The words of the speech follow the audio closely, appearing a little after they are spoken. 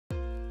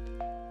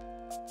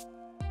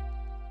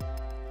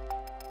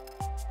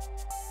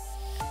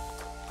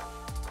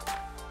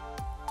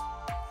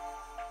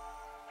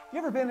You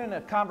ever been in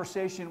a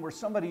conversation where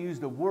somebody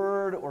used a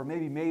word or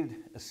maybe made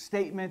a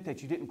statement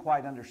that you didn't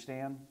quite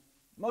understand?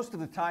 Most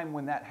of the time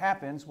when that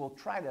happens, we'll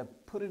try to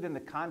put it in the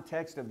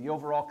context of the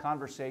overall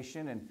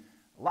conversation, and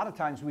a lot of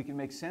times we can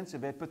make sense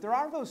of it, but there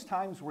are those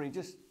times where you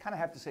just kind of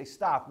have to say,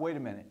 stop, wait a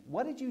minute,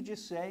 what did you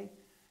just say?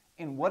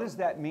 And what does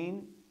that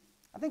mean?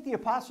 I think the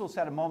apostles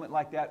had a moment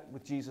like that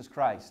with Jesus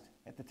Christ.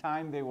 At the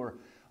time they were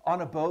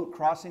on a boat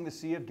crossing the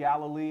Sea of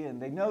Galilee,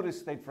 and they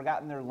noticed they'd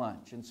forgotten their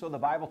lunch. And so the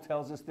Bible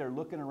tells us they're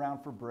looking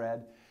around for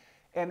bread.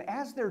 And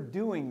as they're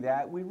doing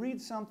that, we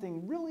read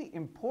something really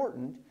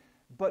important,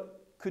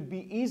 but could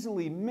be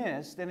easily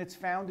missed, and it's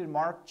found in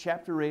Mark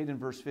chapter 8 and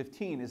verse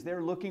 15. As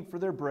they're looking for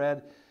their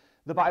bread,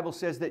 the Bible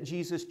says that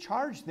Jesus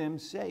charged them,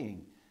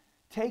 saying,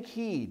 "Take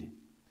heed,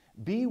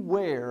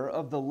 beware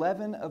of the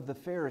leaven of the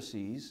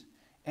Pharisees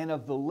and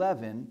of the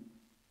leaven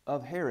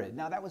of Herod."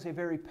 Now that was a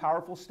very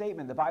powerful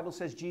statement. The Bible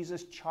says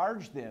Jesus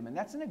charged them, and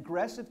that's an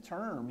aggressive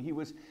term. He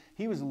was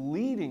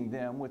leading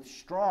them with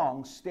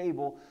strong,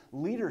 stable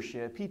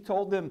leadership. He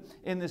told them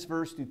in this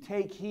verse to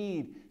take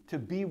heed, to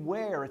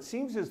beware. It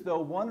seems as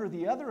though one or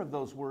the other of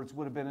those words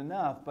would have been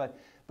enough, but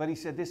he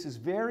said this is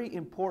very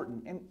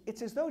important. And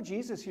it's as though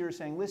Jesus here is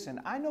saying,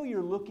 listen, I know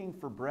you're looking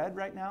for bread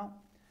right now,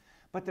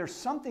 but there's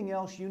something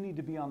else you need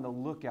to be on the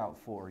lookout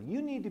for.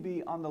 You need to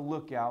be on the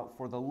lookout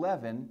for the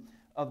leaven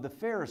of the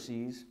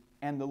Pharisees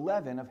and the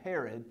leaven of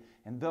Herod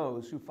and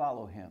those who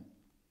follow him.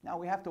 Now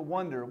we have to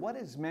wonder, what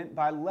is meant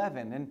by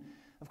leaven? And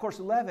of course,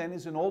 leaven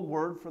is an old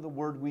word for the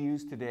word we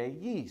use today,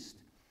 yeast.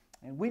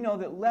 And we know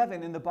that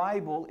leaven in the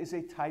Bible is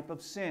a type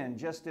of sin.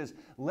 Just as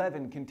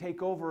leaven can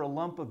take over a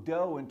lump of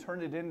dough and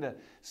turn it into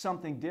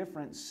something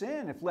different,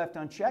 sin, if left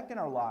unchecked in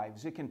our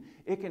lives, it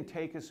can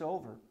take us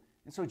over.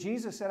 And so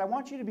Jesus said, I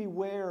want you to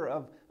beware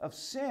of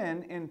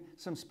sin in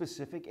some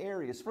specific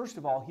areas. First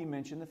of all, he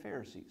mentioned the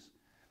Pharisees.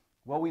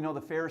 Well, we know the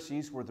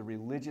Pharisees were the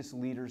religious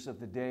leaders of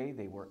the day.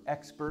 They were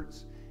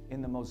experts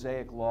in the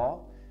Mosaic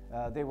law.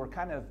 They were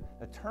kind of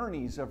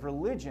attorneys of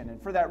religion,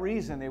 and for that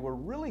reason, they were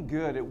really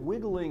good at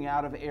wiggling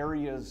out of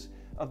areas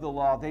of the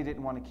law they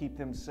didn't want to keep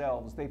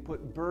themselves. They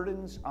put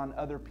burdens on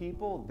other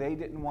people they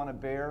didn't want to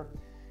bear,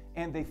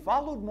 and they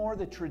followed more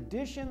the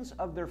traditions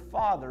of their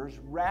fathers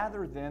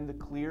rather than the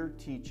clear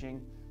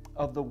teaching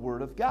of the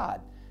Word of God.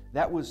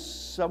 That was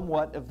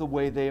somewhat of the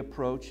way they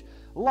approached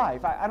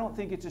life. I don't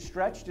think it's a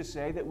stretch to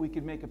say that we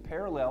could make a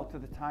parallel to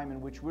the time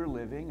in which we're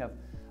living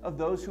of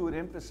those who would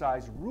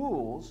emphasize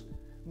rules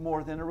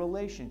more than a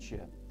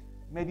relationship.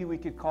 Maybe we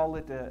could call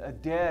it a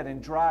dead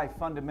and dry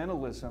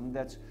fundamentalism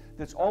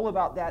that's all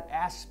about that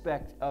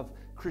aspect of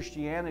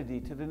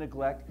Christianity to the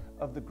neglect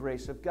of the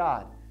grace of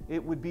God.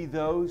 It would be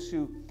those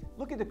who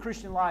look at the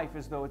Christian life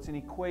as though it's an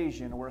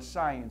equation or a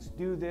science.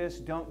 Do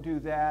this, don't do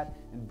that,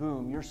 and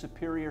boom, you're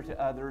superior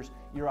to others.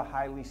 You're a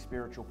highly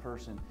spiritual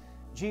person.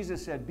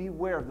 Jesus said,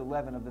 beware of the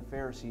leaven of the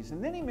Pharisees.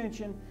 And then he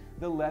mentioned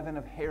the leaven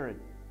of Herod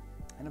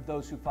and of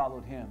those who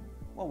followed him.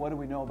 Well, what do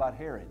we know about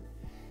Herod?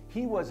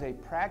 He was a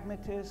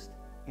pragmatist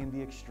in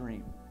the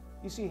extreme.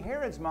 You see,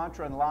 Herod's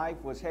mantra in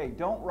life was, hey,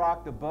 don't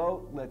rock the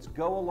boat, let's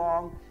go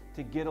along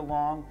to get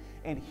along.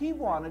 And he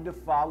wanted to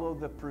follow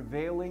the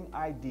prevailing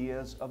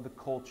ideas of the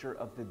culture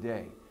of the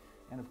day.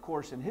 And of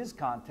course, in his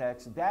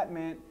context, that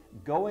meant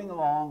going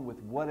along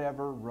with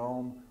whatever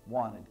Rome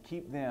wanted.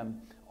 Keep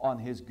them on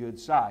his good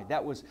side.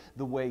 That was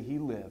the way he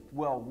lived.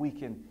 Well, we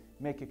can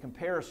make a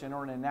comparison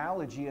or an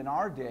analogy in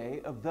our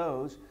day of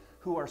those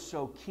who are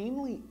so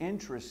keenly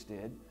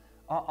interested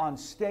on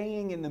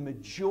staying in the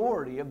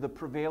majority of the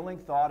prevailing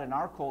thought in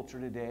our culture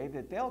today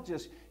that they'll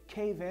just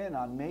cave in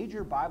on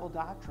major Bible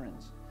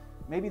doctrines.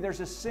 Maybe there's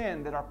a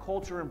sin that our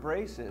culture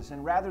embraces,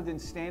 and rather than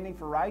standing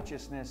for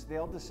righteousness,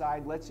 they'll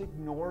decide, let's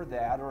ignore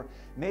that, or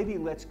maybe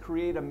let's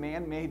create a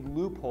man-made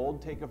loophole,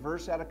 take a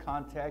verse out of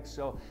context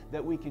so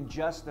that we can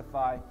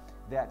justify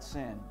that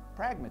sin.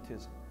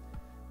 Pragmatism.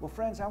 Well,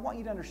 friends, I want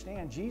you to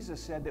understand,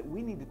 Jesus said that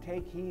we need to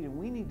take heed and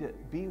we need to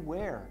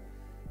beware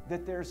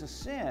that there's a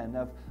sin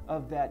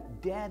of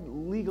that dead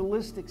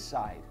legalistic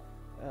side,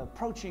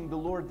 approaching the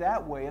Lord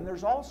that way. And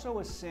there's also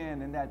a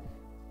sin in that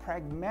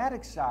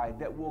pragmatic side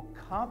that will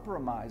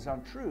compromise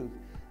on truth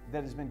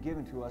that has been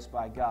given to us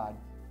by God.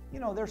 You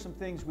know, there's some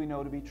things we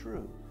know to be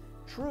true.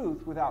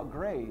 Truth without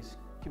grace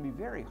can be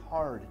very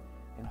hard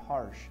and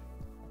harsh.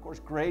 Of course,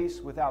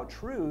 grace without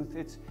truth,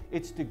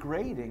 it's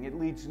degrading. It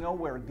leads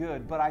nowhere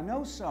good. But I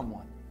know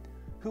someone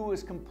who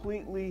is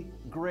completely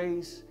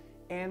grace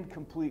and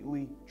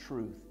completely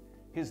truth.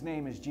 His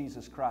name is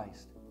Jesus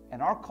Christ.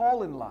 And our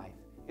call in life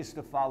is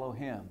to follow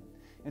him.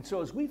 And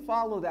so as we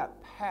follow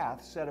that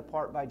path set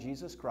apart by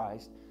Jesus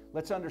Christ,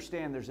 let's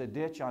understand there's a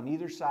ditch on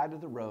either side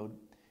of the road.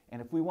 And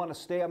if we want to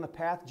stay on the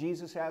path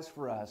Jesus has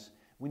for us,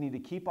 we need to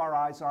keep our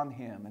eyes on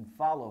him and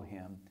follow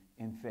him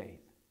in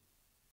faith.